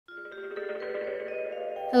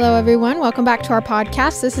Hello, everyone. Welcome back to our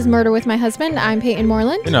podcast. This is Murder with My Husband. I'm Payton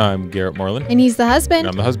Moreland. And I'm Garrett Moreland. And he's the husband. And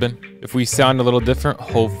I'm the husband. If we sound a little different,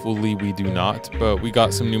 hopefully we do not. But we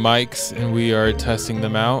got some new mics and we are testing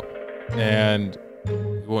them out. And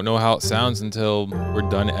we won't know how it sounds until we're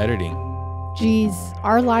done editing. Jeez,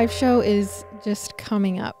 our live show is just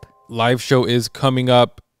coming up. Live show is coming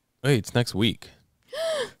up. Wait, it's next week.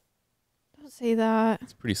 Don't say that.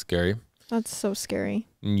 It's pretty scary. That's so scary.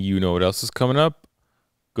 And you know what else is coming up?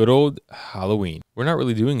 Good old Halloween. We're not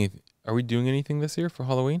really doing anything. Are we doing anything this year for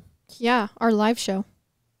Halloween? Yeah, our live show.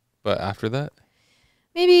 But after that?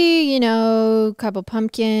 Maybe, a couple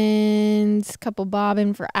pumpkins, couple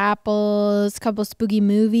bobbing for apples, couple spooky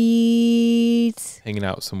movies. Hanging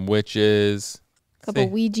out with some witches. Couple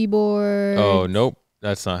Ouija boards. Oh, nope.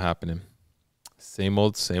 That's not happening. Same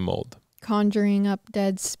old, same old. Conjuring up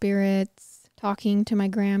dead spirits. Talking to my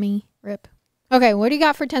Grammy. Rip. Okay, what do you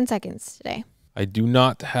got for 10 seconds today? I do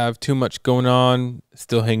not have too much going on.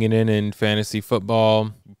 Still hanging in fantasy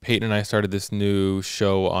football. Peyton and I started this new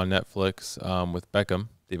show on Netflix with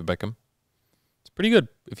David Beckham. It's pretty good.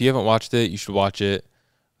 If you haven't watched it, you should watch it.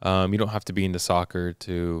 You don't have to be into soccer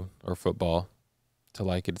or football to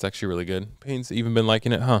like it. It's actually really good. Peyton's even been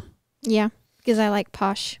liking it, huh? Yeah, because I like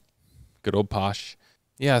posh. Good old posh.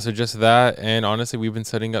 Yeah, so just that. And honestly, we've been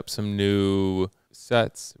setting up some new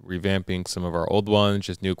sets, revamping some of our old ones,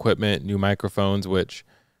 just new equipment, new microphones, which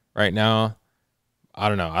right now, I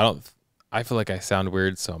don't know. I feel like I sound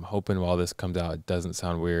weird, so I'm hoping while this comes out, it doesn't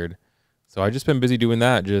sound weird. So I've just been busy doing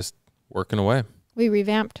that, just working away. We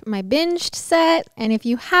revamped my Binged set, and if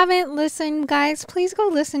you haven't listened, guys, please go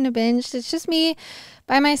listen to Binged. It's just me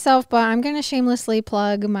by myself, but I'm going to shamelessly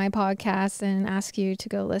plug my podcast and ask you to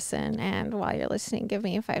go listen, and while you're listening, give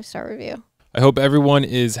me a 5-star review. I hope everyone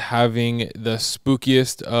is having the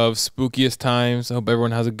spookiest of spookiest times. I hope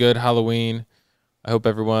everyone has a good Halloween. I hope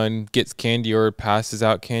everyone gets candy or passes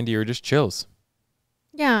out candy or just chills.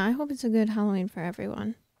 Yeah, I hope it's a good Halloween for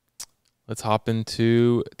everyone. Let's hop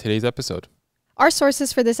into today's episode. Our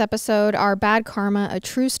sources for this episode are Bad Karma, A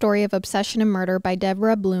True Story of Obsession and Murder by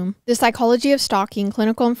Deborah Blum, The Psychology of Stalking,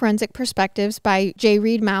 Clinical and Forensic Perspectives by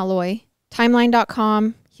Reid, Malloy,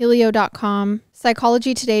 Timeline.com, Helio.com,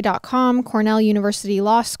 PsychologyToday.com, Cornell University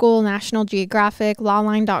Law School, National Geographic,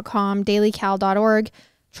 Lawline.com, DailyCal.org,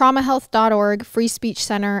 TraumaHealth.org, Free Speech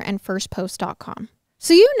Center, and FirstPost.com.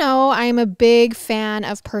 So I am a big fan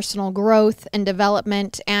of personal growth and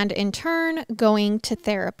development and, in turn, going to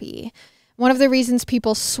therapy. One of the reasons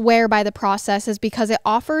people swear by the process is because it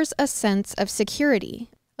offers a sense of security.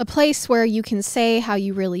 A place where you can say how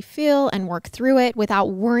you really feel and work through it without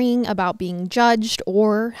worrying about being judged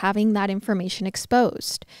or having that information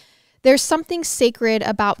exposed. There's something sacred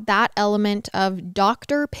about that element of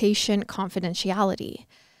doctor-patient confidentiality.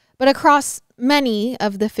 But across many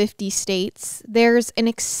of the 50 states, there's an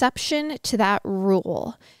exception to that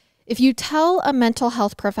rule. If you tell a mental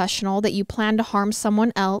health professional that you plan to harm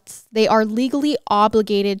someone else, they are legally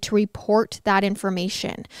obligated to report that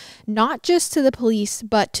information, not just to the police,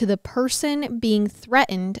 but to the person being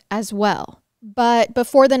threatened as well. But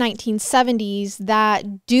before the 1970s,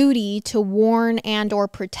 that duty to warn and or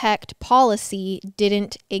protect policy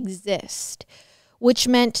didn't exist, which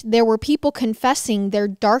meant there were people confessing their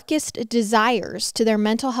darkest desires to their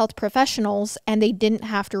mental health professionals and they didn't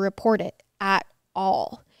have to report it at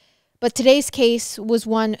all. But today's case was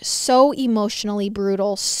one so emotionally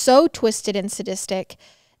brutal, so twisted and sadistic,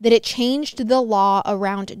 that it changed the law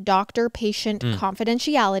around doctor-patient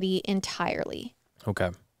confidentiality entirely. Okay.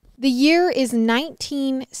 The year is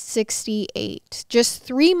 1968. Just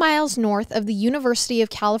 3 miles north of the University of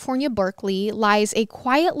California, Berkeley, lies a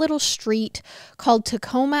quiet little street called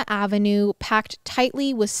Tacoma Avenue, packed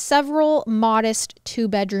tightly with several modest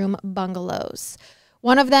 2-bedroom bungalows.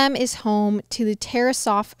 One of them is home to the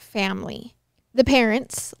Tarasoff family. The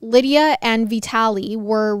parents, Lydia and Vitaly,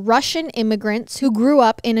 were Russian immigrants who grew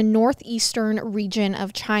up in a northeastern region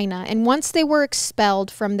of China. And once they were expelled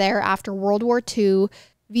from there after World War II,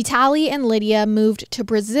 Vitaly and Lydia moved to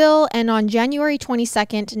Brazil, and on January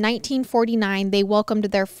 22nd, 1949, they welcomed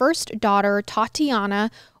their first daughter, Tatianna,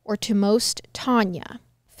 or to most, Tanya.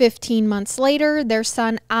 15 months later, their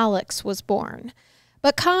son Alex was born.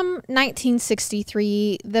 But come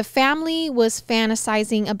 1963, the family was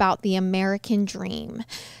fantasizing about the American dream.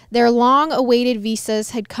 Their long-awaited visas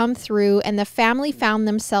had come through, and the family found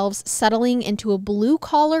themselves settling into a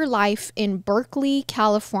blue-collar life in Berkeley,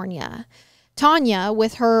 California. Tanya,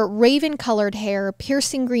 with her raven-colored hair,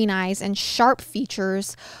 piercing green eyes, and sharp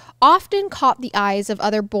features, often caught the eyes of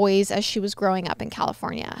other boys as she was growing up in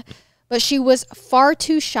California. but she was far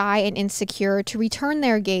too shy and insecure to return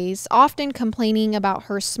their gaze, often complaining about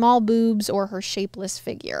her small boobs or her shapeless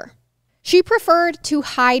figure. She preferred to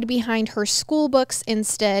hide behind her school books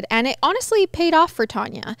instead, and it honestly paid off for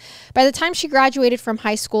Tanya. By the time she graduated from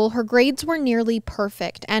high school, her grades were nearly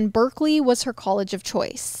perfect, and Berkeley was her college of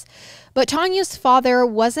choice. But Tanya's father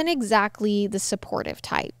wasn't exactly the supportive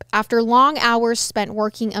type. After long hours spent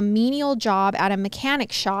working a menial job at a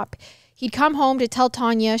mechanic shop, he'd come home to tell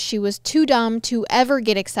Tanya she was too dumb to ever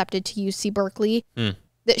get accepted to UC Berkeley,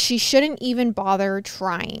 that she shouldn't even bother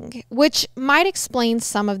trying, which might explain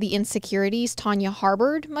some of the insecurities Tanya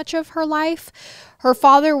harbored much of her life. Her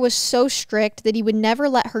father was so strict that he would never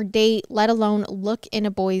let her date, let alone look in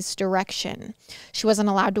a boy's direction. She wasn't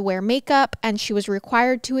allowed to wear makeup, and she was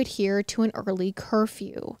required to adhere to an early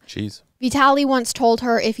curfew. Jeez. Vitaly once told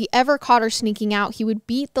her if he ever caught her sneaking out, he would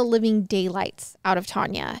beat the living daylights out of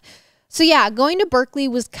Tanya. So yeah, going to Berkeley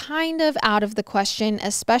was kind of out of the question,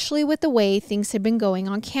 especially with the way things had been going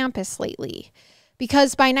on campus lately.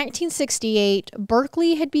 Because by 1968,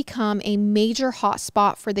 Berkeley had become a major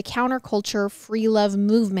hotspot for the counterculture free love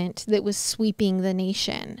movement that was sweeping the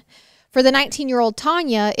nation. For the 19-year-old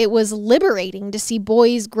Tanya, it was liberating to see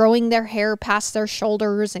boys growing their hair past their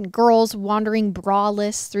shoulders and girls wandering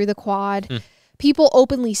braless through the quad. People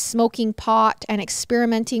openly smoking pot and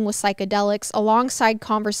experimenting with psychedelics alongside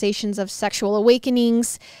conversations of sexual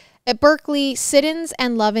awakenings. At Berkeley, sit-ins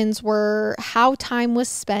and love-ins were how time was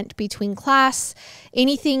spent between class,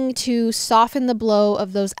 anything to soften the blow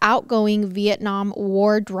of those outgoing Vietnam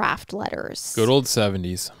War draft letters. Good old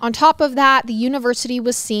 70s. On top of that, the university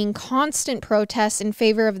was seeing constant protests in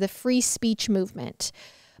favor of the free speech movement.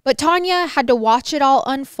 But Tanya had to watch it all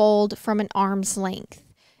unfold from an arm's length.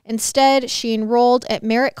 Instead, she enrolled at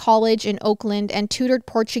Merritt College in Oakland and tutored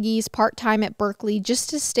Portuguese part-time at Berkeley just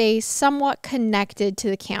to stay somewhat connected to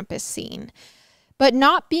the campus scene. But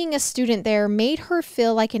not being a student there made her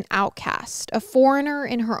feel like an outcast, a foreigner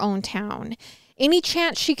in her own town. Any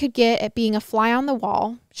chance she could get at being a fly on the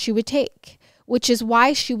wall, she would take, which is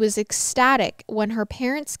why she was ecstatic when her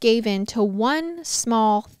parents gave in to one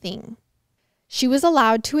small thing. She was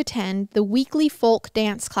allowed to attend the weekly folk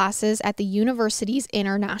dance classes at the university's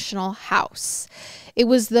International House. It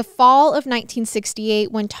was the fall of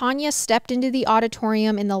 1968 when Tanya stepped into the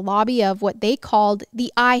auditorium in the lobby of what they called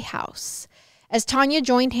the I House. As Tanya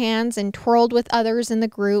joined hands and twirled with others in the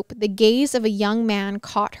group, the gaze of a young man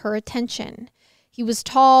caught her attention. He was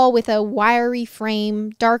tall with a wiry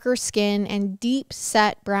frame, darker skin, and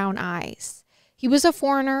deep-set brown eyes. He was a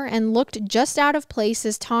foreigner and looked just out of place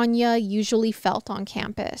as Tanya usually felt on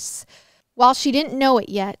campus. While she didn't know it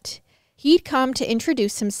yet, he'd come to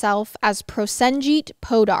introduce himself as Prosenjit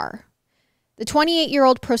Podar. The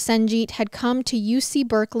 28-year-old Prosenjit had come to UC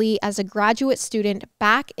Berkeley as a graduate student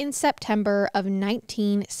back in September of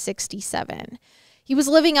 1967. He was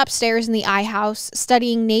living upstairs in the I House,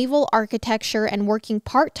 studying naval architecture and working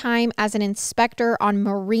part-time as an inspector on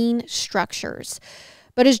marine structures.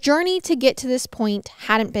 But his journey to get to this point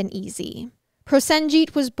hadn't been easy.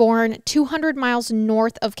 Prosenjit was born 200 miles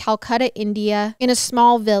north of Calcutta, India, in a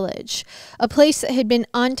small village, a place that had been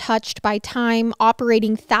untouched by time,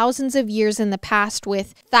 operating thousands of years in the past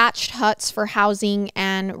with thatched huts for housing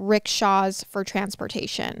and rickshaws for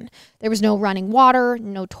transportation. There was no running water,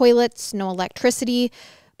 no toilets, no electricity,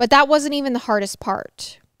 but that wasn't even the hardest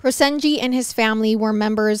part. Prosenjit and his family were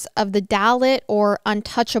members of the Dalit or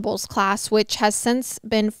Untouchables class, which has since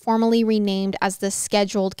been formally renamed as the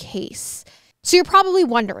Scheduled Case. So you're probably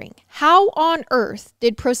wondering, how on earth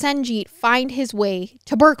did Prosenjit find his way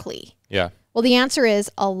to Berkeley? Yeah. Well, the answer is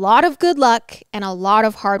a lot of good luck and a lot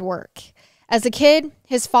of hard work. As a kid,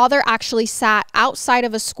 his father actually sat outside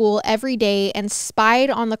of a school every day and spied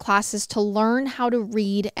on the classes to learn how to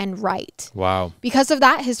read and write. Wow. Because of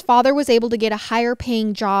that, his father was able to get a higher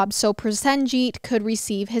paying job so Prosenjit could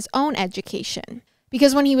receive his own education.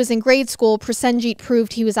 Because when he was in grade school, Prosenjit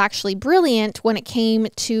proved he was actually brilliant when it came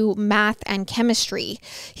to math and chemistry.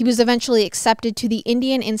 He was eventually accepted to the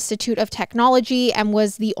Indian Institute of Technology and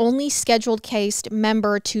was the only scheduled caste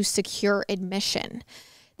member to secure admission.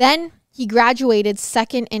 Then he graduated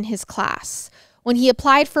second in his class. When he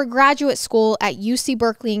applied for graduate school at UC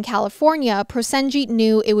Berkeley in California, Prosenjit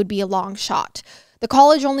knew it would be a long shot. The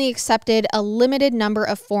college only accepted a limited number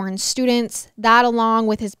of foreign students. That, along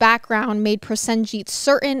with his background, made Prosenjit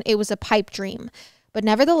certain it was a pipe dream. But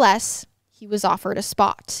nevertheless, he was offered a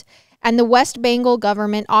spot. and the West Bengal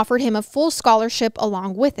government offered him a full scholarship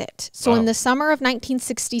along with it. So in the summer of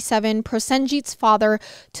 1967, Prosenjit's father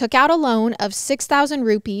took out a loan of 6,000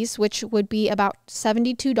 rupees, which would be about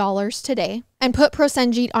 $72 today, and put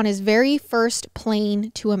Prosenjit on his very first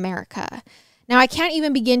plane to America. Now, I can't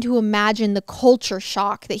even begin to imagine the culture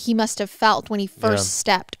shock that he must have felt when he first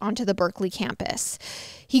stepped onto the Berkeley campus.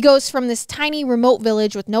 He goes from this tiny remote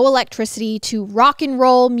village with no electricity to rock and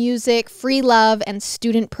roll music, free love, and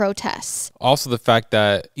student protests. Also, the fact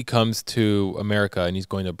that he comes to America and he's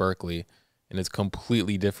going to Berkeley, and it's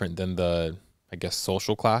completely different than the, I guess,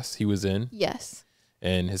 social class he was in. Yes.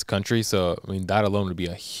 In his country. So, I mean, that alone would be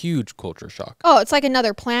a huge culture shock. Oh, it's like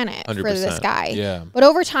another planet 100%. for this guy. Yeah. But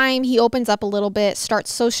over time, he opens up a little bit,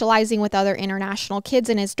 starts socializing with other international kids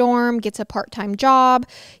in his dorm, gets a part-time job.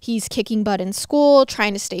 He's kicking butt in school,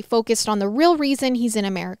 trying to stay focused on the real reason he's in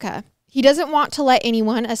America. He doesn't want to let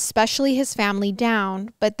anyone, especially his family, down.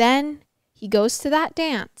 But then he goes to that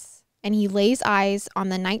dance and he lays eyes on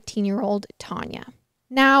the 19-year-old Tanya.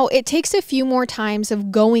 Now, it takes a few more times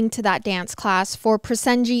of going to that dance class for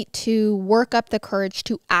Prosenjit to work up the courage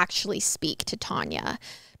to actually speak to Tanya.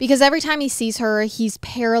 Because every time he sees her, he's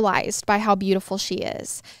paralyzed by how beautiful she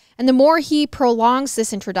is. And the more he prolongs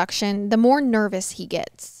this introduction, the more nervous he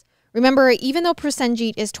gets. Remember, even though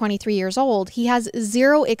Prosenjit is 23 years old, he has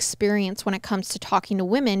zero experience when it comes to talking to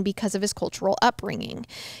women because of his cultural upbringing.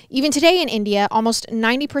 Even today in India, almost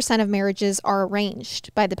 90% of marriages are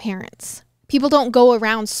arranged by the parents. People don't go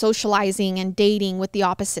around socializing and dating with the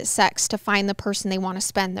opposite sex to find the person they want to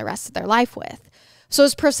spend the rest of their life with. So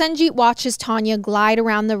as Prosenjit watches Tanya glide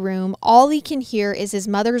around the room, all he can hear is his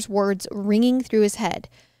mother's words ringing through his head.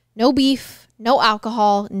 No beef, no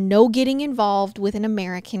alcohol, no getting involved with an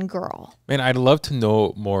American girl. Man, I'd love to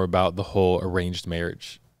know more about the whole arranged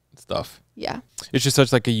marriage stuff. Yeah. It's just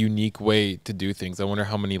such like a unique way to do things. I wonder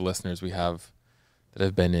how many listeners we have that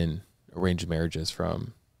have been in arranged marriages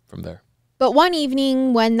from there. But one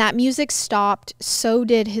evening, when that music stopped, so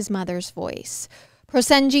did his mother's voice.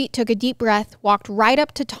 Prosenjit took a deep breath, walked right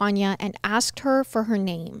up to Tanya, and asked her for her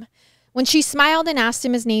name. When she smiled and asked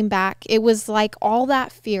him his name back, it was like all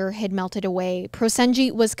that fear had melted away.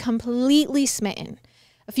 Prosenjit was completely smitten.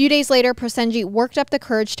 A few days later, Prosenjit worked up the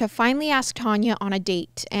courage to finally ask Tanya on a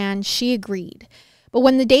date, and she agreed. But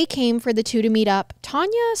when the day came for the two to meet up,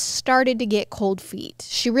 Tanya started to get cold feet.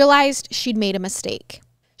 She realized she'd made a mistake.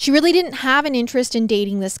 She really didn't have an interest in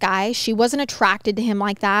dating this guy. She wasn't attracted to him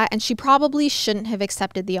like that, and she probably shouldn't have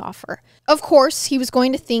accepted the offer. Of course, he was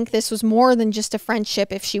going to think this was more than just a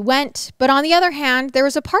friendship if she went, but on the other hand, there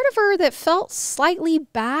was a part of her that felt slightly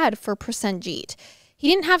bad for Prosenjit. He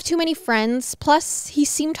didn't have too many friends, plus he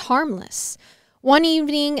seemed harmless. One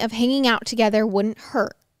evening of hanging out together wouldn't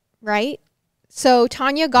hurt, right? So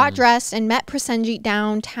Tanya got dressed and met Prosenjit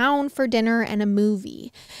downtown for dinner and a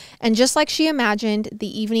movie. And just like she imagined, the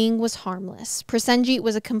evening was harmless. Prosenjit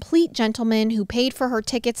was a complete gentleman who paid for her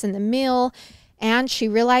tickets and the meal, and she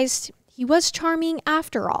realized he was charming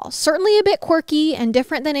after all. Certainly a bit quirky and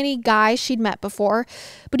different than any guy she'd met before,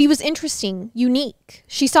 but he was interesting, unique.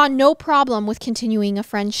 She saw no problem with continuing a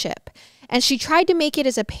friendship, and she tried to make it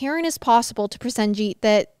as apparent as possible to Prosenjit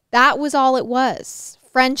that that was all it was,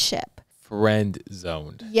 friendship. Friend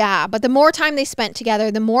zoned. Yeah, but the more time they spent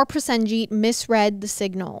together, the more Prosenjit misread the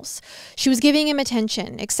signals. She was giving him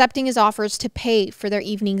attention, accepting his offers to pay for their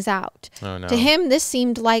evenings out. Oh, no. To him, this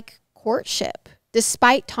seemed like courtship,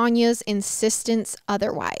 despite Tanya's insistence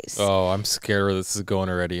otherwise. Oh, I'm scared where this is going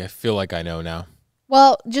already. I feel like I know now.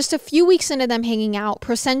 Well, just a few weeks into them hanging out,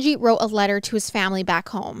 Prosenjit wrote a letter to his family back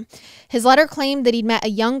home. His letter claimed that he'd met a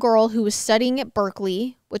young girl who was studying at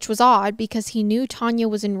Berkeley, which was odd because he knew Tanya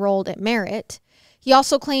was enrolled at Merit. He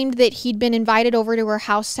also claimed that he'd been invited over to her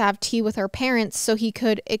house to have tea with her parents so he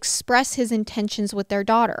could express his intentions with their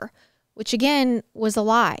daughter, which again was a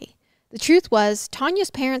lie. The truth was,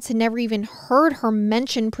 Tanya's parents had never even heard her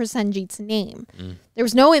mention Prosenjit's name. There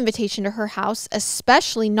was no invitation to her house,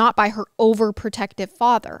 especially not by her overprotective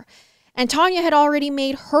father. And Tanya had already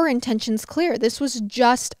made her intentions clear. This was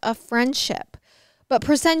just a friendship. But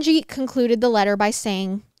Prosenjit concluded the letter by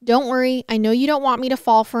saying, "Don't worry, I know you don't want me to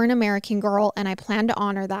fall for an American girl, and I plan to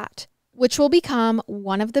honor that," which will become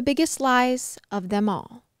one of the biggest lies of them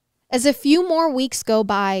all. As a few more weeks go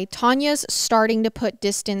by, Tanya's starting to put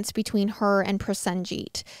distance between her and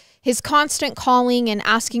Prosenjit. His constant calling and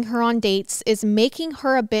asking her on dates is making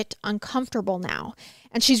her a bit uncomfortable now,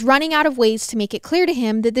 and she's running out of ways to make it clear to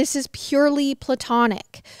him that this is purely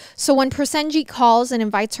platonic. So when Prosenjit calls and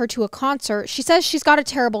invites her to a concert, she says she's got a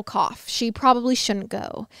terrible cough. She probably shouldn't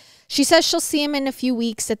go. She says she'll see him in a few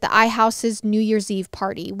weeks at the iHouse's New Year's Eve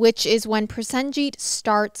party, which is when Prosenjit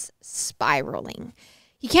starts spiraling.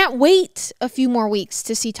 He can't wait a few more weeks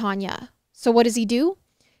to see Tanya. So what does he do?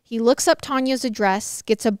 He looks up Tanya's address,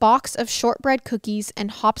 gets a box of shortbread cookies, and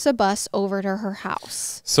hops a bus over to her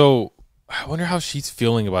house. So I wonder how she's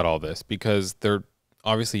feeling about all this, because they're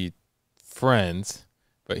obviously friends,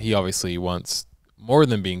 but he obviously wants more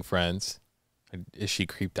than being friends. Is she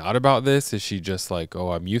creeped out about this? Is she just like,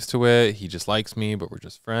 oh, I'm used to it, he just likes me, but we're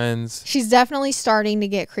just friends? She's definitely starting to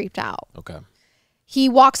get creeped out. Okay. He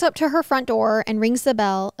walks up to her front door and rings the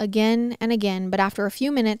bell again and again, but after a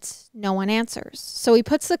few minutes, no one answers. So he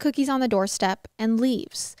puts the cookies on the doorstep and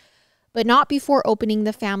leaves, but not before opening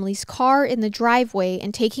the family's car in the driveway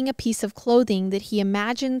and taking a piece of clothing that he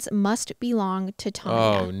imagines must belong to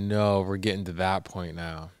Tanya. Oh no, we're getting to that point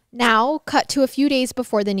now. Now, cut to a few days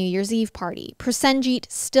before the New Year's Eve party.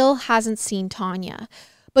 Prosenjit still hasn't seen Tanya,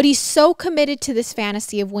 but he's so committed to this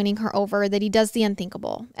fantasy of winning her over that he does the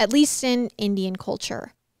unthinkable, at least in Indian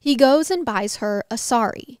culture. He goes and buys her a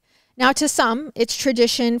sari. Now, to some, it's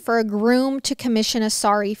tradition for a groom to commission a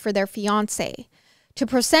sari for their fiancé. To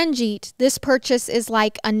Prosenjit, this purchase is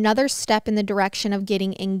like another step in the direction of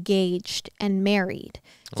getting engaged and married.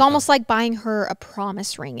 It's almost like buying her a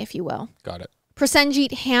promise ring, if you will. Got it.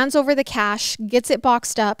 Prosenjit hands over the cash, gets it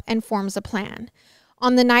boxed up, and forms a plan.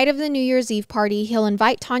 On the night of the New Year's Eve party, he'll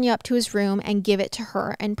invite Tanya up to his room and give it to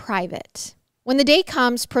her in private. When the day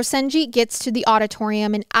comes, Prosenjit gets to the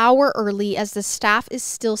auditorium an hour early as the staff is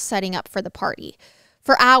still setting up for the party.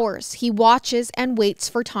 For hours, he watches and waits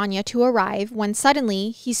for Tanya to arrive when suddenly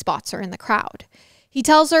he spots her in the crowd. He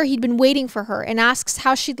tells her he'd been waiting for her and asks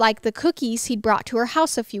how she'd like the cookies he'd brought to her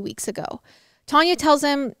house a few weeks ago. Tanya tells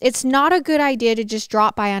him it's not a good idea to just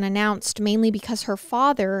drop by unannounced, mainly because her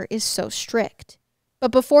father is so strict.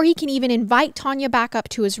 But before he can even invite Tanya back up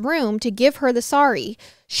to his room to give her the sari,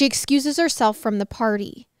 she excuses herself from the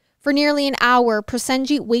party. For nearly an hour,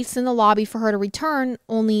 Prosenjit waits in the lobby for her to return,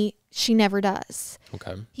 only she never does.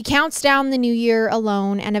 Okay. He counts down the new year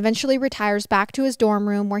alone and eventually retires back to his dorm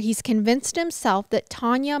room where he's convinced himself that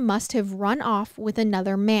Tanya must have run off with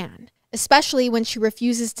another man, especially when she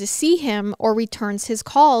refuses to see him or returns his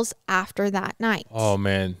calls after that night. Oh,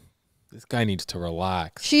 man. This guy needs to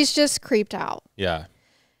relax. She's just creeped out. Yeah.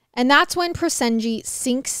 And that's when Prosenjit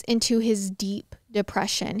sinks into his deep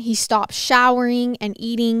depression. He stops showering and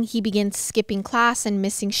eating. He begins skipping class and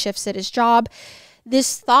missing shifts at his job.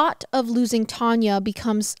 This thought of losing Tanya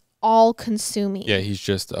becomes all-consuming. Yeah, he's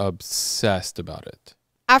just obsessed about it.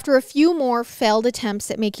 After a few more failed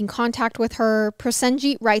attempts at making contact with her,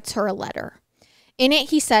 Prosenjit writes her a letter. In it,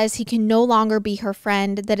 he says he can no longer be her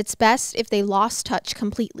friend, that it's best if they lost touch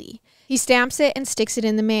completely. He stamps it and sticks it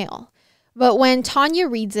in the mail. But when Tanya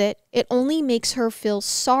reads it, it only makes her feel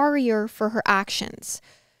sorrier for her actions.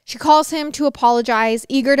 She calls him to apologize,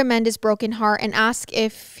 eager to mend his broken heart, and ask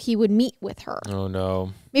if he would meet with her. Oh,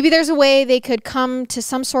 no. Maybe there's a way they could come to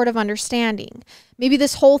some sort of understanding. Maybe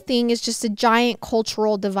this whole thing is just a giant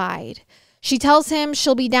cultural divide. She tells him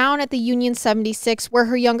she'll be down at the Union 76 where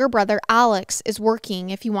her younger brother Alex is working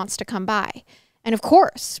if he wants to come by. And of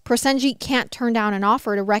course, Prosenjit can't turn down an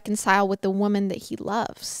offer to reconcile with the woman that he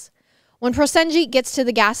loves. When Prosenjit gets to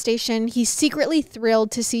the gas station, he's secretly thrilled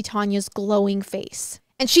to see Tanya's glowing face.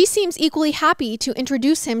 And she seems equally happy to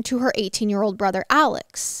introduce him to her 18-year-old brother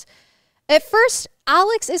Alex. At first,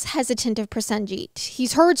 Alex is hesitant of Prosenjit.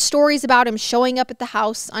 He's heard stories about him showing up at the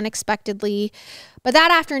house unexpectedly. But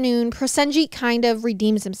that afternoon, Prosenjit kind of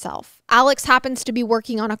redeems himself. Alex happens to be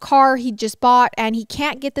working on a car he'd just bought, and he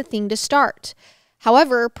can't get the thing to start.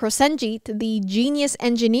 However, Prosenjit, the genius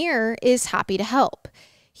engineer, is happy to help.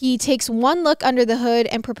 He takes one look under the hood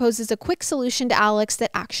and proposes a quick solution to Alex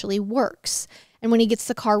that actually works. And when he gets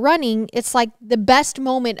the car running, it's like the best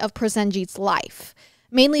moment of Prosenjit's life.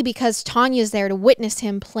 Mainly because Tanya's there to witness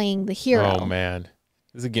him playing the hero. Oh, man.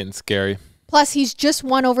 This is getting scary. Plus, he's just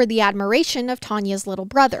won over the admiration of Tanya's little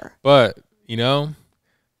brother. But, you know,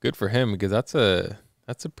 good for him, because that's a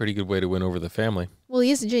pretty good way to win over the family. Well,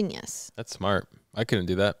 he is a genius. That's smart. I couldn't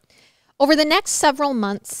do that. Over the next several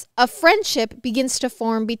months, a friendship begins to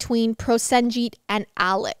form between Prosenjit and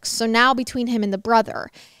Alex. So now between him and the brother.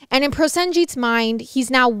 And in Prosenjit's mind,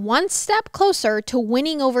 he's now one step closer to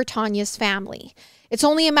winning over Tanya's family. It's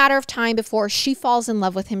only a matter of time before she falls in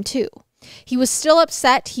love with him too. He was still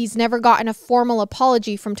upset he's never gotten a formal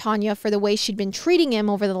apology from Tanya for the way she'd been treating him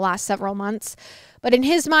over the last several months. But in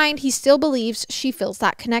his mind, he still believes she feels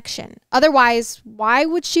that connection. Otherwise, why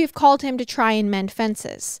would she have called him to try and mend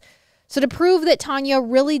fences? So to prove that Tanya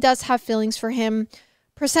really does have feelings for him,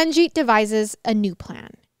 Prosenjit devises a new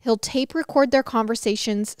plan. He'll tape record their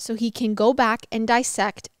conversations so he can go back and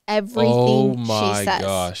dissect everything she says. Oh my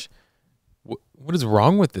gosh. What is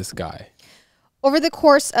wrong with this guy? Over the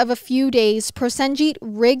course of a few days, Prosenjit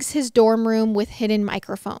rigs his dorm room with hidden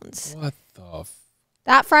microphones. What the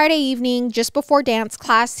That Friday evening, just before dance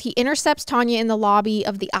class, he intercepts Tanya in the lobby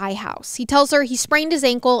of the I House. He tells her he sprained his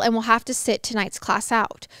ankle and will have to sit tonight's class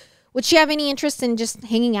out. Would she have any interest in just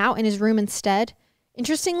hanging out in his room instead?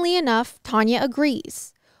 Interestingly enough, Tanya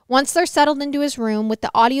agrees. Once they're settled into his room with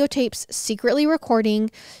the audio tapes secretly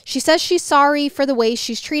recording, she says she's sorry for the way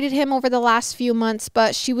she's treated him over the last few months,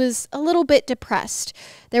 but she was a little bit depressed.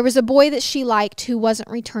 There was a boy that she liked who wasn't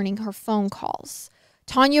returning her phone calls.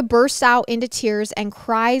 Tanya bursts out into tears and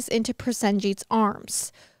cries into Prosenjit's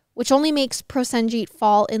arms, which only makes Prosenjit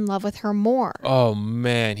fall in love with her more. Oh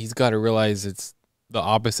man, he's got to realize it's the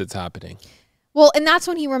opposite's happening. Well, and that's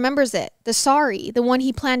when he remembers it. The sorry, the one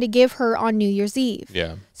he planned to give her on New Year's Eve.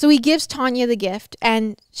 Yeah. So he gives Tanya the gift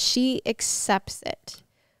and she accepts it,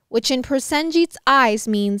 which in Prosenjit's eyes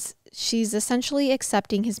means she's essentially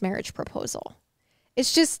accepting his marriage proposal.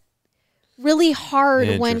 It's just really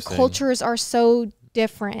hard when cultures are so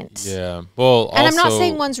different. Yeah. Well, and I'm not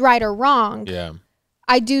saying one's right or wrong. Yeah.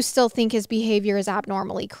 I do still think his behavior is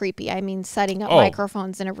abnormally creepy. I mean, setting up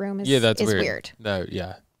microphones in a room is, that's weird.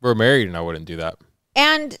 Yeah. We're married and I wouldn't do that.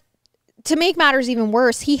 And to make matters even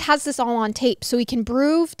worse, he has this all on tape so he can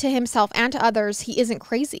prove to himself and to others he isn't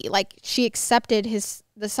crazy. Like, she accepted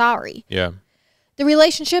the sorry. Yeah. The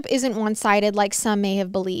relationship isn't one-sided like some may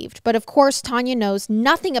have believed. But of course, Tanya knows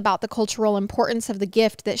nothing about the cultural importance of the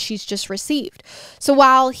gift that she's just received. So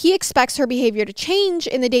while he expects her behavior to change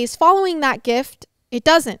in the days following that gift, it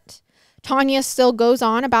doesn't. Tanya still goes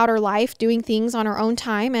on about her life, doing things on her own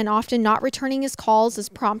time and often not returning his calls as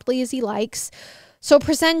promptly as he likes. So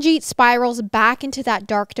Prosenjit spirals back into that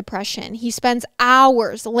dark depression. He spends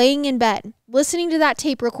hours laying in bed, listening to that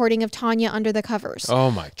tape recording of Tanya under the covers.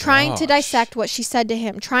 Oh my gosh. Trying to dissect what she said to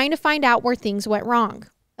him, trying to find out where things went wrong.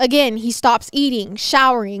 Again, he stops eating,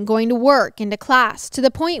 showering, going to work, and to class, to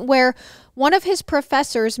the point where one of his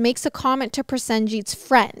professors makes a comment to Prosenjit's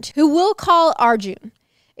friend, who we'll call Arjun.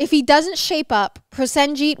 If he doesn't shape up,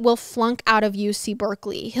 Prosenjit will flunk out of UC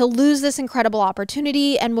Berkeley. He'll lose this incredible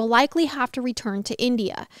opportunity and will likely have to return to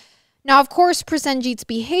India. Now, of course, Prosenjit's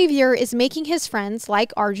behavior is making his friends,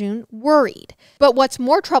 like Arjun, worried. But what's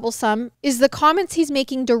more troublesome is the comments he's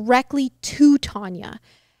making directly to Tanya.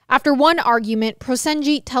 After one argument,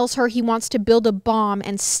 Prosenjit tells her he wants to build a bomb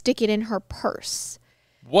and stick it in her purse.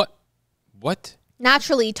 What?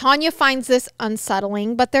 Naturally, Tanya finds this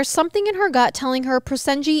unsettling, but there's something in her gut telling her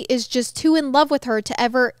Prosenjit is just too in love with her to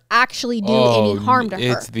ever actually do any harm to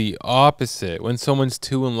her. It's the opposite. When someone's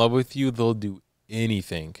too in love with you, they'll do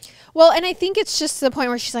anything. Well, and I think it's just to the point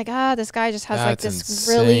where she's like, this guy just has like this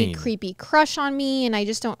really creepy crush on me, and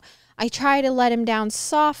I try to let him down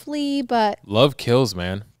softly, but... Love kills,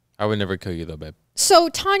 man. I would never kill you though, babe. So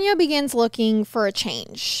Tanya begins looking for a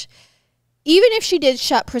change. Even if she did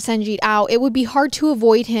shut Prosenjit out, it would be hard to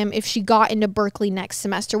avoid him if she got into Berkeley next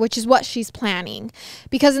semester, which is what she's planning.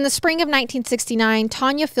 Because in the spring of 1969,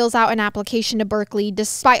 Tanya fills out an application to Berkeley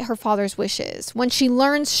despite her father's wishes. When she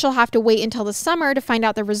learns she'll have to wait until the summer to find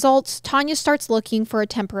out the results, Tanya starts looking for a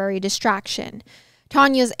temporary distraction.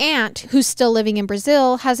 Tanya's aunt, who's still living in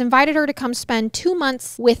Brazil, has invited her to come spend 2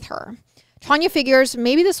 months with her. Tanya figures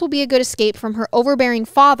maybe this will be a good escape from her overbearing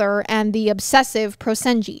father and the obsessive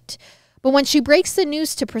Prosenjit. But when she breaks the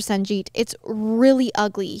news to Prosenjit, it's really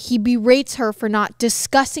ugly. He berates her for not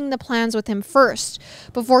discussing the plans with him first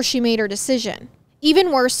before she made her decision.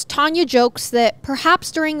 Even worse, Tanya jokes that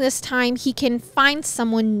perhaps during this time he can find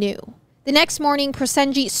someone new. The next morning,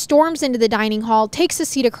 Prosenjit storms into the dining hall, takes a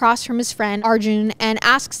seat across from his friend Arjun, and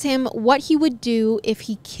asks him what he would do if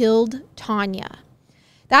he killed Tanya.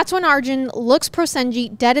 That's when Arjun looks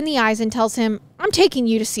Prosenjit dead in the eyes and tells him, "I'm taking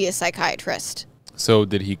you to see a psychiatrist." So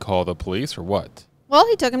did he call the police or what? Well,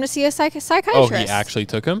 he took him to see a psychiatrist. Oh, he actually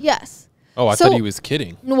took him? Yes. Oh, I thought he was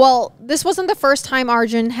kidding. Well, this wasn't the first time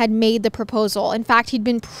Arjun had made the proposal. In fact, he'd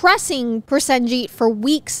been pressing Prosenjit for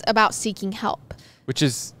weeks about seeking help. Which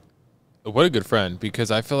is, what a good friend.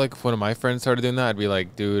 Because I feel like if one of my friends started doing that, I'd be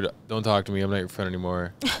like, dude, don't talk to me. I'm not your friend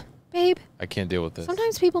anymore. Babe. I can't deal with this.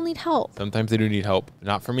 Sometimes people need help. Sometimes they do need help.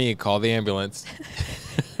 Not for me. Call the ambulance.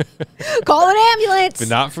 Call an ambulance. But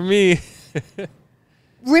not for me.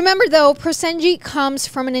 Remember, though, Prosenjit comes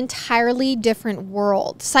from an entirely different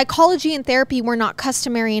world. Psychology and therapy were not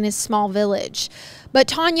customary in his small village. But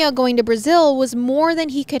Tanya going to Brazil was more than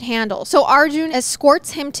he could handle. So Arjun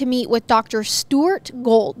escorts him to meet with Dr. Stuart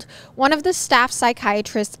Gold, one of the staff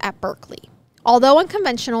psychiatrists at Berkeley. Although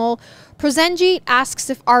unconventional, Prosenjit asks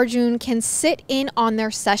if Arjun can sit in on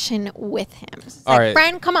their session with him. It's All like, right.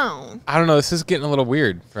 friend, come on. I don't know. This is getting a little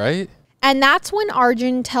weird, right? And that's when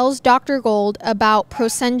Arjun tells Dr. Gold about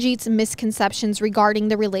Prosenjit's misconceptions regarding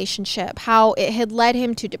the relationship, how it had led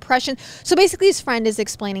him to depression. So basically his friend is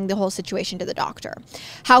explaining the whole situation to the doctor,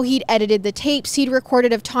 how he'd edited the tapes he'd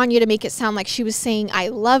recorded of Tanya to make it sound like she was saying, I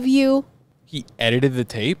love you. He edited the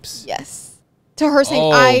tapes? Yes. To her saying,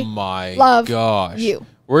 oh I my love gosh. you.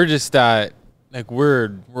 We're just at, like,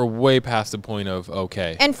 we're way past the point of,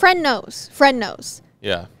 okay. And friend knows. Friend knows.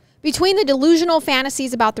 Yeah. Between the delusional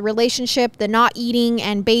fantasies about the relationship, the not eating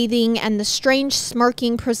and bathing, and the strange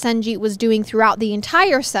smirking Prosenjit was doing throughout the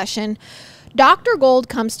entire session, Dr. Gold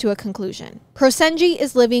comes to a conclusion. Prosenjit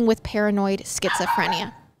is living with paranoid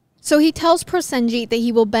schizophrenia. So he tells Prosenjit that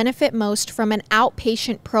he will benefit most from an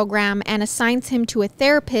outpatient program and assigns him to a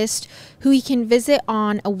therapist who he can visit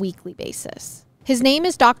on a weekly basis. His name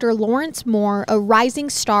is Dr. Lawrence Moore, a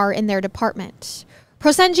rising star in their department.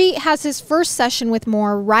 Prosenjit has his first session with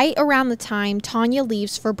Moore right around the time Tanya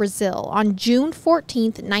leaves for Brazil on June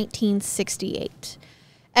 14th, 1968.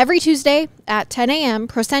 Every Tuesday at 10 a.m.,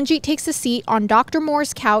 Prosenjit takes a seat on Dr.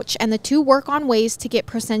 Moore's couch and the two work on ways to get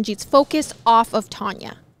Prosenjit's focus off of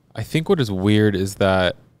Tanya. I think what is weird is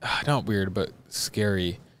that, not weird, but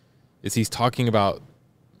scary, is he's talking about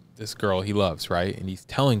this girl he loves, right? And he's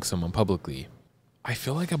telling someone publicly. I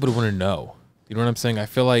feel like I would want to know. You know what I'm saying? I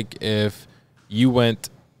feel like if you went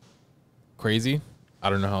crazy, I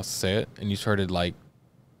don't know how else to say it, and you started like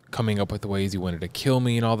coming up with the ways you wanted to kill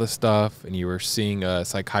me and all this stuff, and you were seeing a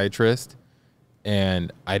psychiatrist,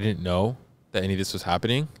 and I didn't know that any of this was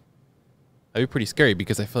happening, that'd be pretty scary,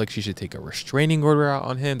 because I feel like she should take a restraining order out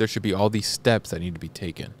on him. There should be all these steps that need to be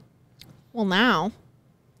taken. Well, now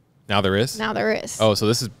there is? Now there is. Oh, so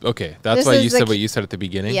this is, okay. That's This why is you said what you said at the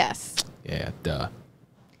beginning? Yes. Yeah, duh.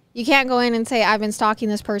 You can't go in and say, I've been stalking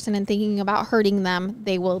this person and thinking about hurting them.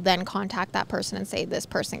 They will then contact that person and say, this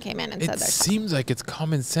person came in and said It they're seems like it's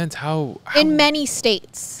common sense. How in many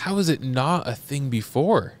states. How is it not a thing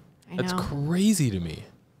before? I That's know. crazy to me.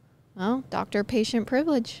 Well, doctor-patient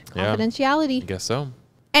privilege, Yeah. confidentiality. I guess so.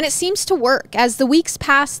 And it seems to work. As the weeks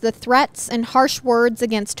pass, the threats and harsh words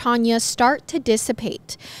against Tanya start to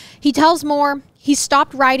dissipate. He tells Moore he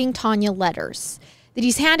stopped writing Tanya letters, that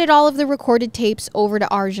he's handed all of the recorded tapes over to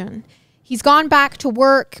Arjun. He's gone back to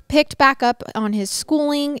work, picked back up on his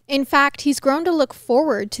schooling. In fact, he's grown to look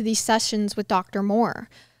forward to these sessions with Dr. Moore.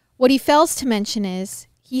 What he fails to mention is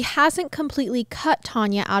he hasn't completely cut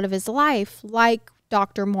Tanya out of his life like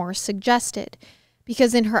Dr. Moore suggested,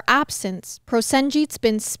 because in her absence, Prosenjit's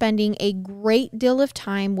been spending a great deal of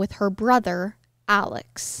time with her brother,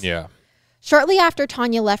 Alex. Yeah. Shortly after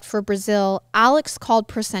Tanya left for Brazil, Alex called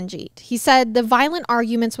Prosenjit. He said the violent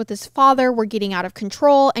arguments with his father were getting out of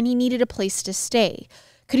control and he needed a place to stay.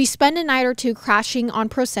 Could he spend a night or two crashing on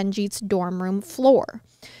Prosenjit's dorm room floor?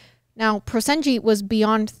 Now, Prosenjit was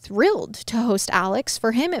beyond thrilled to host Alex.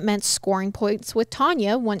 For him, it meant scoring points with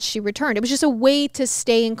Tanya once she returned. It was just a way to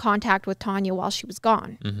stay in contact with Tanya while she was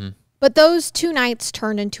gone. Mm-hmm. But those 2 nights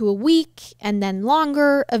turned into a week and then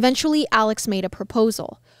longer. Eventually, Alex made a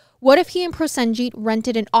proposal. What if he and Prosenjit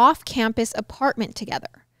rented an off-campus apartment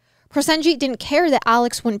together? Prosenjit didn't care that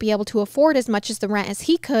Alex wouldn't be able to afford as much as the rent as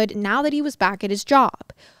he could now that he was back at his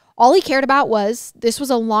job. All he cared about was this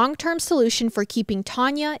was a long-term solution for keeping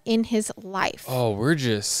Tanya in his life. Oh,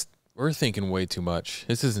 we're thinking way too much.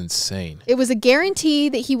 This is insane. It was a guarantee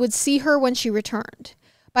that he would see her when she returned.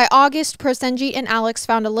 By August, Prosenjit and Alex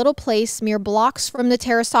found a little place mere blocks from the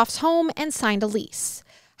Tarasoff's home and signed a lease.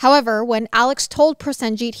 However, when Alex told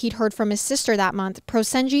Prosenjit he'd heard from his sister that month,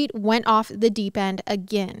 Prosenjit went off the deep end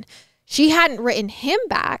again. She hadn't written him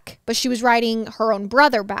back, but she was writing her own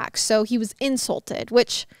brother back, so he was insulted,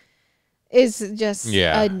 which is just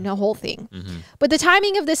a whole thing. Mm-hmm. But the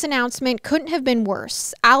timing of this announcement couldn't have been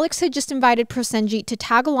worse. Alex had just invited Prosenjit to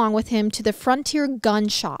tag along with him to the Frontier gun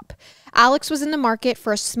shop. Alex was in the market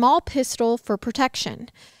for a small pistol for protection.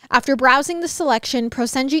 After browsing the selection,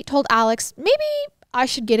 Prosenjit told Alex, maybe I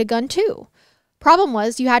should get a gun too. Problem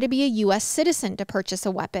was, you had to be a U.S. citizen to purchase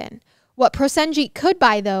a weapon. What Prosenjit could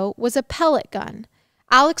buy, though, was a pellet gun.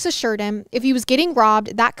 Alex assured him if he was getting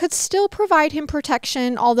robbed, that could still provide him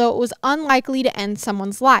protection, although it was unlikely to end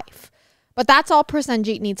someone's life. But that's all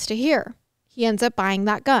Prosenjit needs to hear. He ends up buying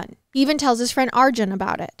that gun. He even tells his friend Arjun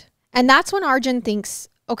about it. And that's when Arjun thinks,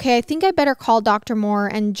 okay, I think I better call Dr. Moore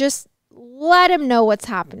and just let him know what's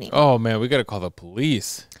happening. Oh, man, we got to call the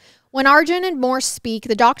police. When Arjun and Moore speak,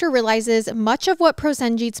 the doctor realizes much of what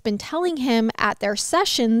Prosenjit's been telling him at their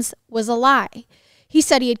sessions was a lie. He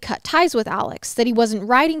said he had cut ties with Alex, that he wasn't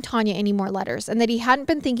writing Tanya any more letters, and that he hadn't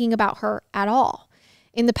been thinking about her at all.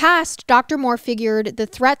 In the past, Dr. Moore figured the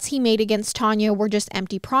threats he made against Tanya were just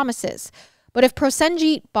empty promises. But if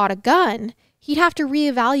Prosenjit bought a gun, he'd have to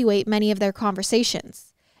reevaluate many of their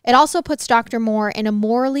conversations. It also puts Dr. Moore in a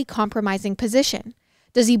morally compromising position.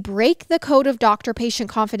 Does he break the code of doctor-patient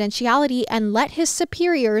confidentiality and let his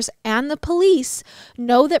superiors and the police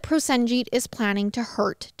know that Prosenjit is planning to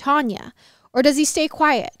hurt Tanya? Or does he stay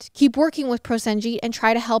quiet, keep working with Prosenjit, and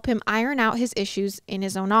try to help him iron out his issues in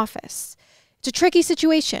his own office? It's a tricky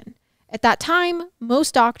situation. At that time,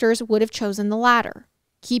 most doctors would have chosen the latter.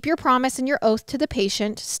 Keep your promise and your oath to the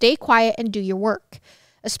patient, stay quiet, and do your work.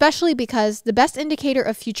 Especially because the best indicator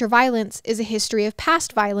of future violence is a history of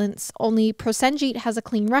past violence, only Prosenjit has a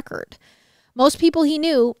clean record. Most people he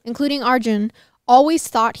knew, including Arjun, always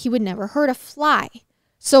thought he would never hurt a fly.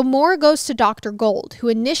 So Moore goes to Dr. Gold, who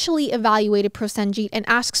initially evaluated Prosenjit, and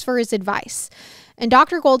asks for his advice. And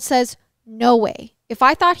Dr. Gold says, "No way. If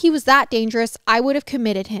I thought he was that dangerous, I would have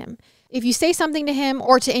committed him. If you say something to him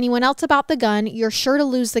or to anyone else about the gun, you're sure to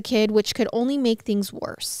lose the kid, which could only make things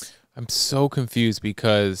worse." I'm so confused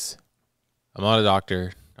because I'm not a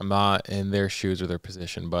doctor. I'm not in their shoes or their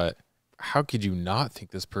position, but how could you not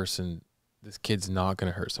think this kid's not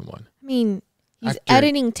going to hurt someone? I mean, he's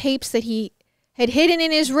editing tapes that he had hidden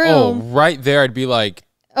in his room. Oh, right there, I'd be like,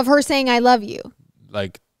 of her saying, "I love you."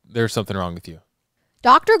 Like, there's something wrong with you.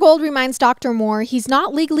 Dr. Gold reminds Dr. Moore he's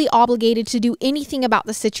not legally obligated to do anything about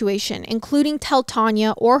the situation, including tell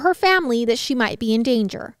Tanya or her family that she might be in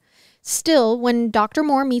danger. Still, when Dr.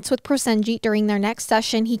 Moore meets with Prosenjit during their next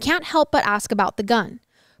session, he can't help but ask about the gun.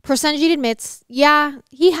 Prosenjit admits, yeah,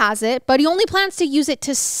 he has it, but he only plans to use it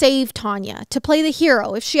to save Tanya, to play the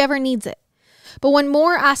hero if she ever needs it. But when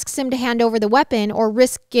Moore asks him to hand over the weapon or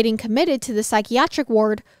risk getting committed to the psychiatric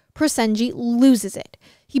ward, Prosenjit loses it.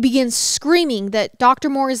 He begins screaming that Dr.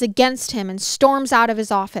 Moore is against him and storms out of his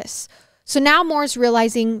office. So now Moore's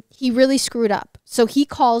realizing he really screwed up, so he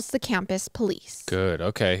calls the campus police. Good.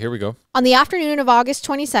 Okay, here we go. On the afternoon of August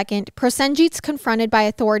 22nd, Prosenjit's confronted by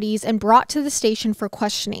authorities and brought to the station for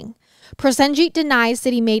questioning. Prosenjit denies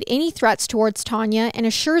that he made any threats towards Tanya and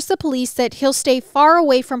assures the police that he'll stay far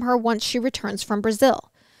away from her once she returns from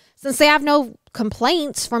Brazil. Since they have no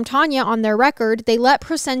complaints from Tanya on their record, they let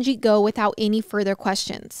Prosenjit go without any further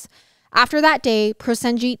questions. After that day,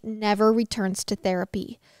 Prosenjit never returns to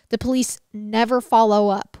therapy. The police never follow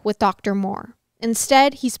up with Dr. Moore.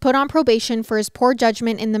 Instead, he's put on probation for his poor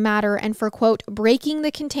judgment in the matter and for, quote, breaking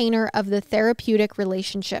the container of the therapeutic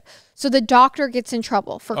relationship. So the doctor gets in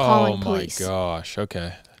trouble for calling police. Oh my gosh,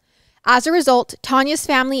 okay. As a result, Tanya's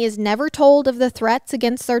family is never told of the threats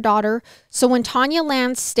against their daughter, so when Tanya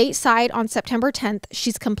lands stateside on September 10th,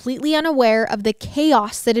 she's completely unaware of the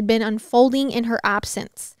chaos that had been unfolding in her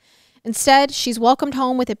absence. Instead, she's welcomed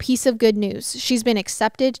home with a piece of good news. She's been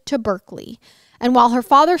accepted to Berkeley. And while her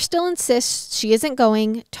father still insists she isn't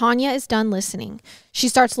going, Tanya is done listening. She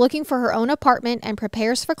starts looking for her own apartment and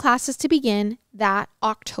prepares for classes to begin that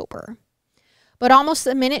October. But almost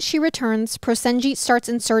the minute she returns, Prosenjit starts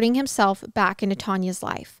inserting himself back into Tanya's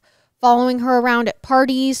life, following her around at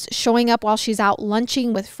parties, showing up while she's out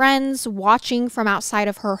lunching with friends, watching from outside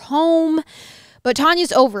of her home. But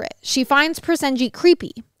Tanya's over it. She finds Prosenjit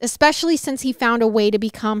creepy, especially since he found a way to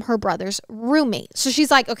become her brother's roommate. So she's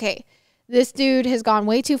like, okay, this dude has gone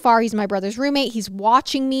way too far. He's my brother's roommate. He's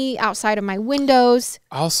watching me outside of my windows.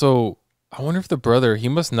 Also, I wonder if the brother, he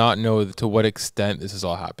must not know to what extent this is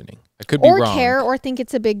all happening. I could be wrong. Or care or think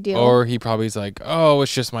it's a big deal. Or he probably is like, oh,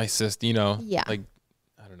 it's just my sister, you know? Yeah. Like,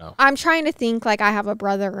 I don't know. I'm trying to think, like, I have a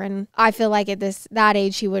brother, and I feel like at that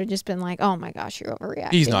age, he would have just been like, oh my gosh, you're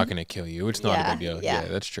overreacting. He's not going to kill you. It's not a big deal. Yeah,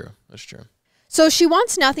 that's true. That's true. So she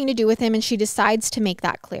wants nothing to do with him, and she decides to make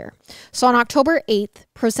that clear. So on October 8th,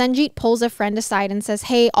 Prosenjit pulls a friend aside and says,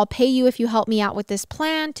 hey, I'll pay you if you help me out with this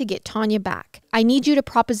plan to get Tanya back. I need you to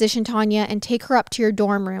proposition Tanya and take her up to your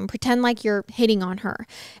dorm room. Pretend like you're hitting on her.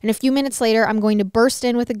 And a few minutes later, I'm going to burst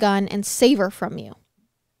in with a gun and save her from you.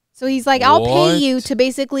 So he's like, I'll pay you to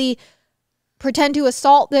basically pretend to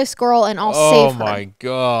assault this girl and I'll save her. Oh my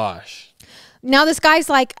gosh. Now this guy's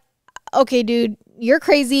like, okay, dude, you're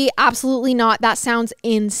crazy. Absolutely not. That sounds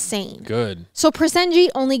insane. Good. So Prosenjit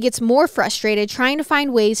only gets more frustrated trying to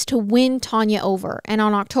find ways to win Tanya over. And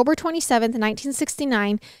on October 27th,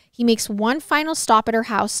 1969, he makes one final stop at her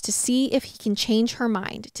house to see if he can change her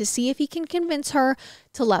mind, to see if he can convince her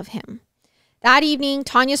to love him. That evening,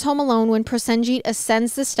 Tanya's home alone when Prosenjit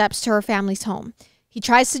ascends the steps to her family's home. He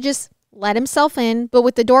tries to just let himself in, but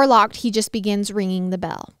with the door locked, he just begins ringing the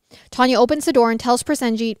bell. Tanya opens the door and tells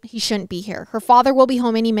Prosenjit he shouldn't be here. Her father will be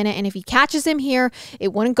home any minute, and if he catches him here,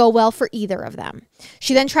 it wouldn't go well for either of them.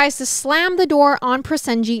 She then tries to slam the door on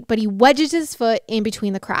Prosenjit, but he wedges his foot in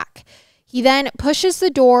between the crack. He then pushes the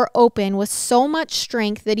door open with so much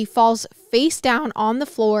strength that he falls face down on the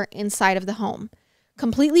floor inside of the home.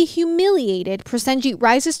 Completely humiliated, Prosenjit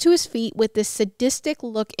rises to his feet with this sadistic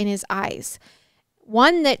look in his eyes,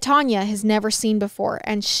 one that Tanya has never seen before,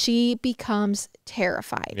 and she becomes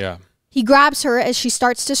terrified. Yeah. He grabs her as she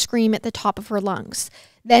starts to scream at the top of her lungs.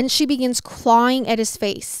 Then she begins clawing at his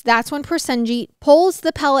face. That's when Prosenjit pulls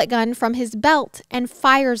the pellet gun from his belt and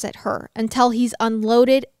fires at her until he's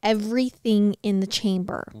unloaded everything in the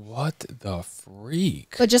chamber. What the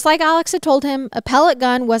freak? But just like Alex had told him, a pellet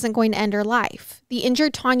gun wasn't going to end her life. The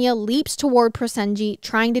injured Tanya leaps toward Prosenjit,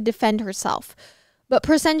 trying to defend herself. But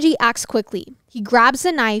Prosenjit acts quickly. He grabs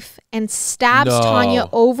a knife and stabs Tanya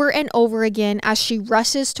over and over again as she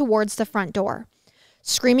rushes towards the front door.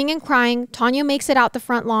 Screaming and crying, Tanya makes it out the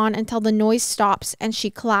front lawn until the noise stops and she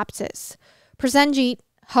collapses. Prosenjit,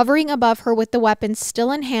 hovering above her with the weapon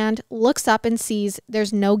still in hand, looks up and sees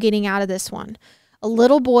there's no getting out of this one. A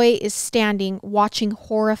little boy is standing, watching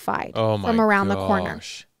horrified from around the corner.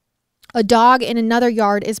 A dog in another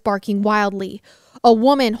yard is barking wildly. A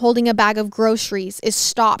woman holding a bag of groceries is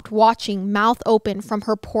stopped watching, mouth open, from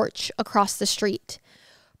her porch across the street.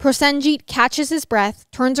 Prosenjit catches his breath,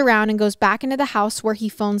 turns around, and goes back into the house where he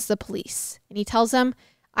phones the police. And he tells them,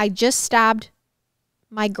 I just stabbed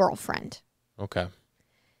my girlfriend. Okay.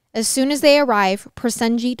 As soon as they arrive,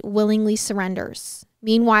 Prosenjit willingly surrenders.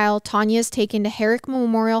 Meanwhile, Tanya is taken to Herrick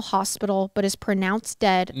Memorial Hospital, but is pronounced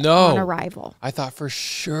dead on arrival. I thought for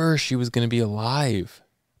sure she was going to be alive.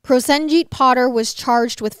 Prosenjit Potter was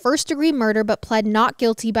charged with first-degree murder, but pled not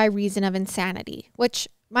guilty by reason of insanity, which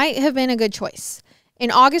might have been a good choice. In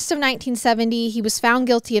August of 1970, he was found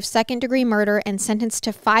guilty of second-degree murder and sentenced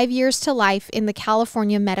to 5 years to life in the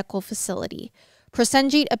California Medical Facility.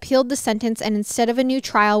 Prosenjit appealed the sentence and instead of a new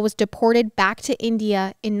trial was deported back to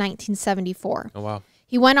India in 1974. Oh, wow.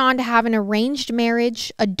 He went on to have an arranged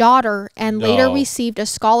marriage, a daughter, and later received a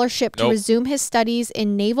scholarship to resume his studies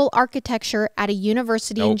in naval architecture at a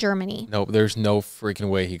university in Germany. Nope, there's no freaking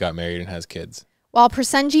way he got married and has kids. While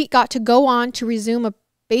Prosenjit got to go on to resume a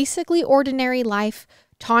basically ordinary life,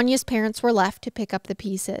 Tanya's parents were left to pick up the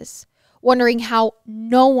pieces, wondering how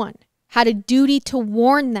no one had a duty to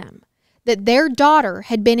warn them that their daughter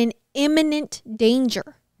had been in imminent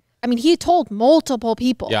danger. I mean, he had told multiple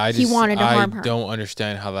people he wanted to harm her. I don't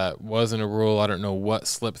understand how that wasn't a rule. I don't know what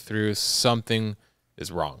slipped through. Something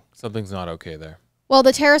is wrong. Something's not okay there. Well,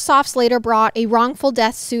 the Tarasoffs later brought a wrongful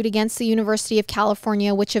death suit against the University of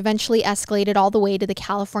California, which eventually escalated all the way to the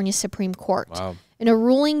California Supreme Court. Wow. In a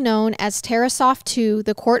ruling known as Tarasoff 2,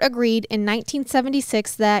 the court agreed in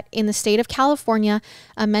 1976 that in the state of California,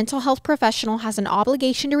 a mental health professional has an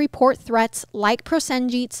obligation to report threats like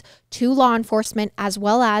Prosenjit's to law enforcement as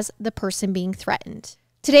well as the person being threatened.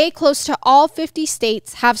 Today, close to all 50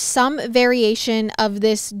 states have some variation of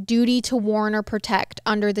this duty to warn or protect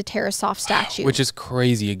under the Tarasoff statute. Which is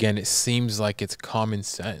crazy. Again, it seems like it's common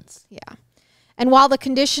sense. Yeah. And while the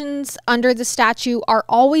conditions under the statute are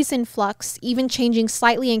always in flux, even changing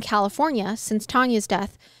slightly in California since Tanya's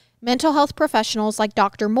death, mental health professionals like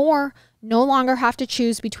Dr. Moore no longer have to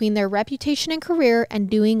choose between their reputation and career and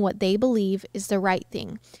doing what they believe is the right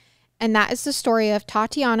thing. And that is the story of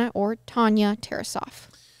Tatianna or Tanya Tarasoff.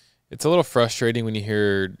 It's a little frustrating when you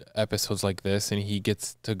hear episodes like this and he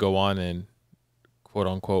gets to go on and quote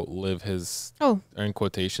unquote live his, or in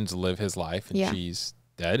quotations, live his life and she's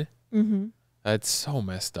dead. Mm-hmm. That's so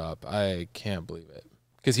messed up. I can't believe it.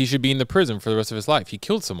 Because he should be in the prison for the rest of his life. He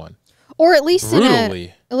killed someone. Or at least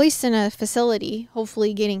in a facility,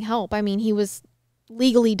 hopefully getting help. I mean, he was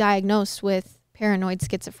legally diagnosed with paranoid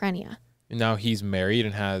schizophrenia. And now he's married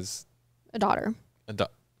and has a daughter.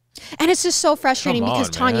 And it's just so frustrating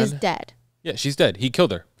because Tanya's dead. Yeah, she's dead. He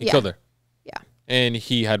killed her. He killed her. Yeah. And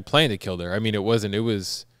he had planned to kill her. I mean, it was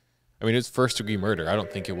first degree murder. I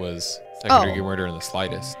don't think it was second degree murder in the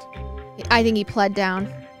slightest. I think he pled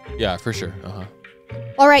down. Yeah, for sure.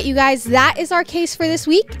 All right, you guys, that is our case for this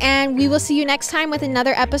week, and we will see you next time with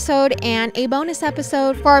another episode and a bonus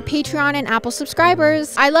episode for our Patreon and Apple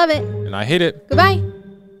subscribers. I love it. And I hate it. Goodbye.